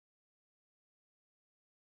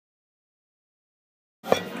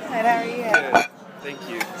How are you? Good. Thank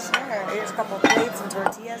you. Sure. Here's a couple plates and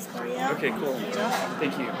tortillas for you. Okay, cool. Enjoy.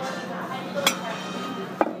 Thank you.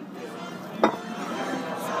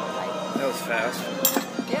 That was fast.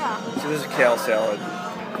 Yeah. So this is kale salad.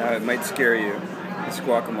 Now it might scare you. It's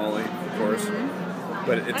guacamole, of course.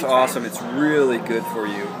 But it's awesome. It's really good for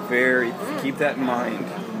you. Keep that in mind.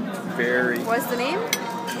 What's the name?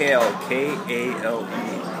 Kale,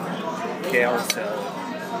 K-A-L-E. Kale salad.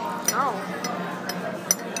 Oh.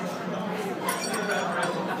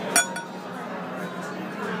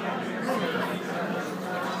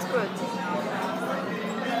 It's good.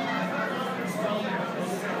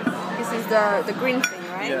 This is the green thing,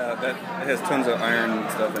 right? Yeah, that has tons of iron and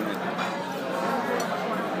stuff in it.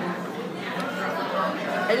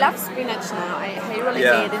 I love spinach now. I really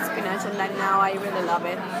hated spinach, and then now I really love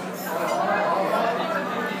it.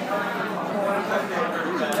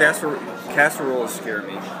 Casseroles scare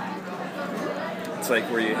me. It's like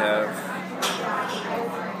where you have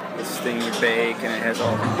this thing you bake and it has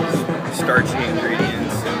all these starchy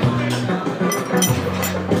ingredients.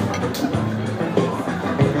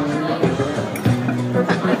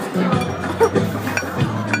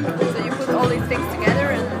 So you put all these things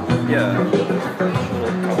together and... Yeah.